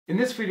In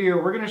this video,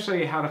 we're going to show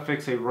you how to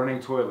fix a running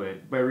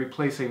toilet by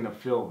replacing the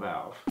fill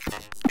valve.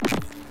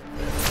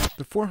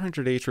 The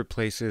 400H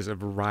replaces a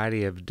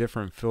variety of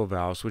different fill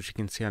valves, which you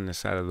can see on the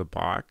side of the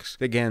box.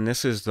 Again,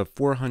 this is the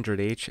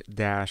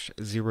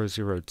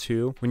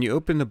 400H-002. When you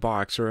open the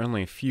box, there are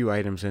only a few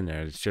items in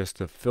there. It's just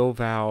the fill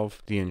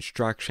valve, the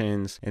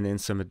instructions, and then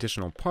some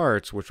additional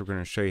parts, which we're going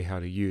to show you how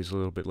to use a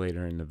little bit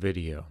later in the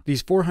video.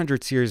 These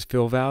 400 series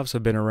fill valves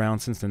have been around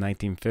since the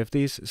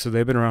 1950s, so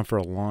they've been around for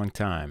a long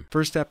time.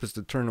 First step is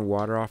to turn the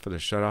water off with a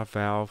shutoff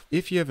valve.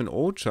 If you have an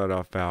old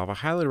shutoff valve, I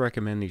highly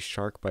recommend these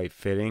shark bite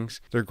fittings.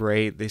 They're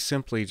great. They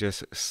simply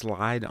just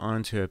slide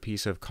onto a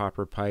piece of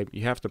copper pipe.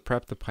 You have to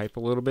prep the pipe a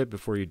little bit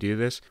before you do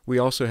this. We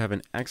also have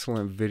an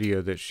excellent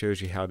video that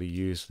shows you how to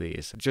use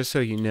these. Just so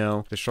you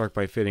know, the shark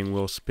bite fitting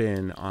will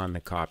spin on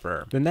the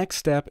copper. The next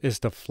step is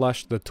to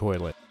flush the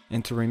toilet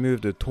and to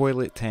remove the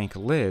toilet tank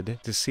lid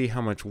to see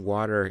how much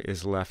water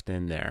is left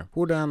in there.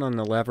 Pull down on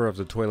the lever of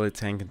the toilet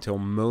tank until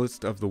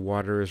most of the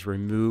water is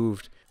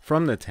removed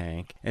from the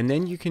tank, and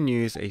then you can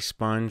use a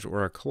sponge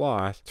or a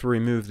cloth to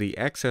remove the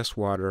excess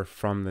water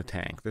from the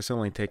tank. This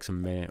only takes a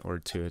minute or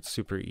two. It's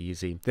super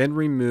easy. Then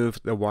remove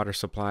the water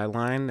supply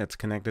line that's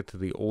connected to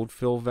the old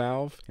fill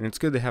valve, and it's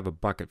good to have a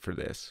bucket for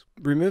this.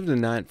 Remove the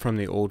nut from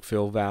the old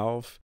fill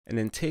valve, and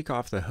then take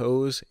off the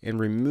hose and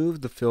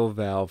remove the fill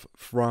valve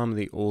from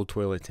the old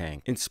toilet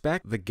tank.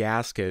 Inspect the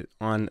gasket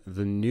on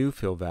the new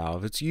fill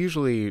valve. It's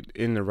usually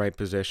in the right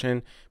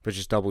position, but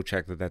just double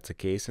check that that's the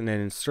case, and then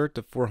insert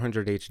the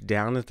 400H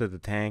down into the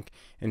tank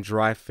and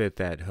dry fit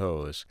that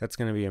hose. That's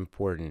going to be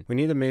important. We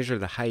need to measure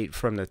the height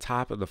from the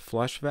top of the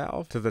flush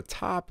valve to the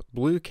top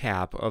blue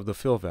cap of the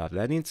fill valve.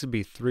 That needs to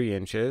be 3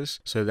 inches,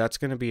 so that's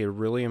going to be a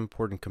really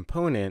important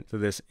component to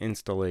this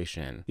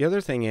installation. The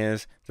other thing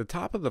is the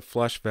top of the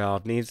flush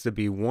valve needs to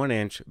be 1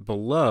 inch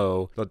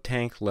below the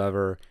tank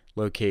lever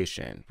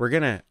location. We're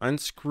going to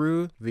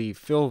unscrew the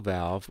fill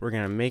valve. We're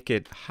going to make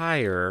it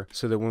higher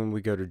so that when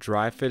we go to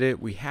dry fit it,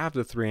 we have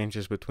the 3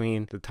 inches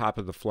between the top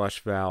of the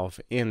flush valve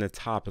and the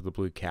top of the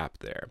blue cap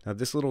there. Now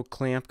this little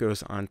clamp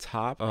goes on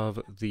top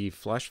of the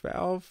flush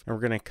valve, and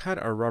we're going to cut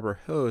our rubber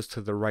hose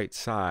to the right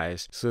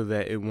size so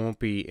that it won't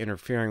be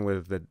interfering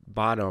with the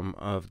bottom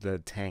of the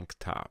tank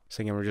top. So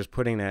again, we're just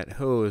putting that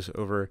hose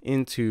over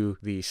into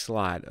the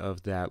slot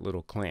of that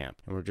little clamp,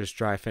 and we're just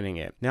dry fitting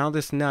it. Now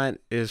this nut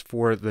is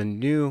for the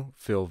new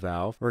fill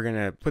valve. We're going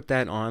to put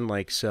that on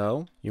like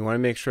so. You want to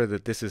make sure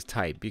that this is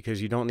tight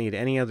because you don't need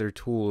any other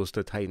tools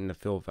to tighten the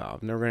fill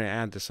valve. Now we're going to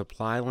add the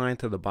supply line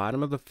to the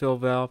bottom of the fill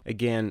valve.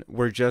 Again,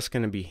 we're just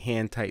going to be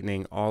hand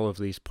tightening all of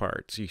these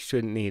parts. You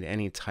shouldn't need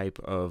any type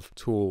of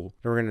tool.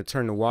 Then we're going to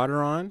turn the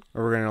water on,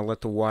 and we're going to let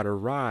the water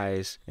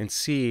rise and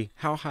see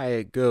how high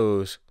it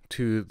goes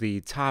to the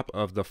top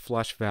of the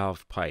flush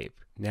valve pipe.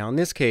 Now in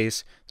this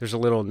case, there's a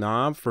little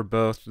knob for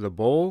both the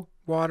bowl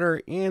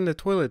water and the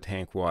toilet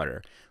tank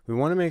water. We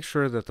want to make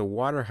sure that the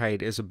water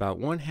height is about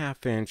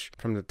 1/2 inch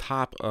from the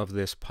top of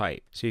this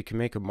pipe. So you can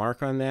make a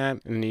mark on that,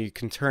 and then you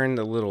can turn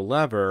the little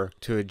lever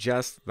to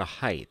adjust the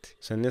height.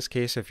 So in this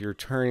case, if you're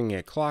turning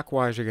it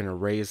clockwise, you're going to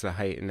raise the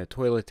height in the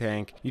toilet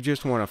tank. You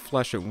just want to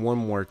flush it one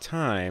more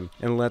time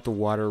and let the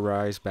water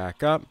rise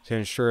back up to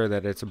ensure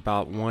that it's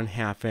about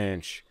 1/2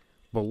 inch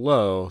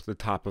below the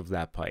top of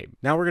that pipe.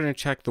 Now we're going to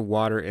check the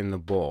water in the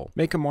bowl.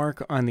 Make a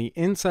mark on the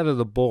inside of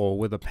the bowl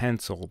with a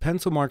pencil.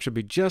 Pencil mark should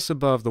be just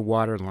above the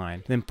water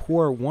line. Then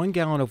pour 1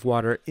 gallon of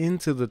water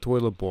into the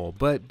toilet bowl.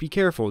 But be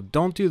careful,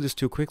 don't do this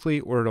too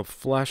quickly or it'll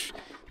flush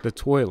the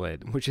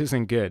toilet, which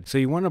isn't good. So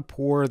you want to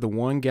pour the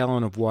 1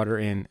 gallon of water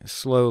in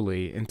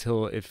slowly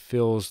until it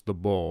fills the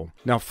bowl.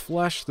 Now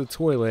flush the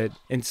toilet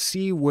and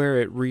see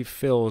where it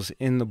refills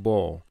in the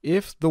bowl.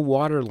 If the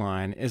water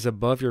line is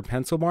above your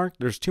pencil mark,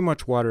 there's too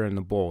much water in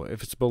the bowl.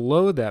 If it's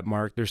below that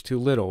mark, there's too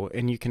little,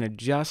 and you can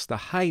adjust the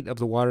height of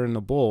the water in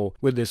the bowl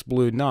with this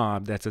blue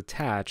knob that's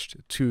attached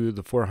to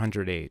the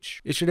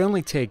 400H. It should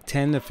only take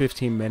 10 to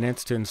 15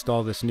 minutes to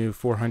install this new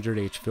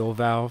 400H fill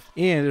valve,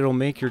 and it'll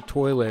make your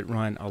toilet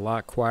run a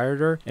lot quieter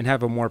and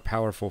have a more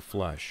powerful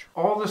flush.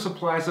 All the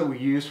supplies that we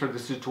use for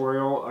this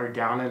tutorial are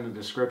down in the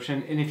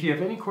description, and if you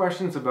have any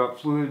questions about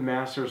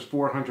FluidMaster's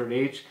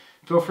 400H,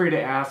 feel free to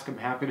ask. I'm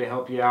happy to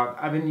help you out.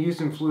 I've been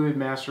using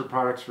FluidMaster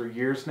products for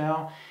years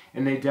now,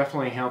 and they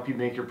definitely help you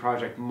make your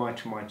project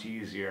much, much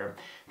easier.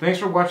 Thanks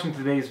for watching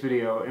today's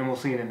video, and we'll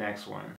see you in the next one.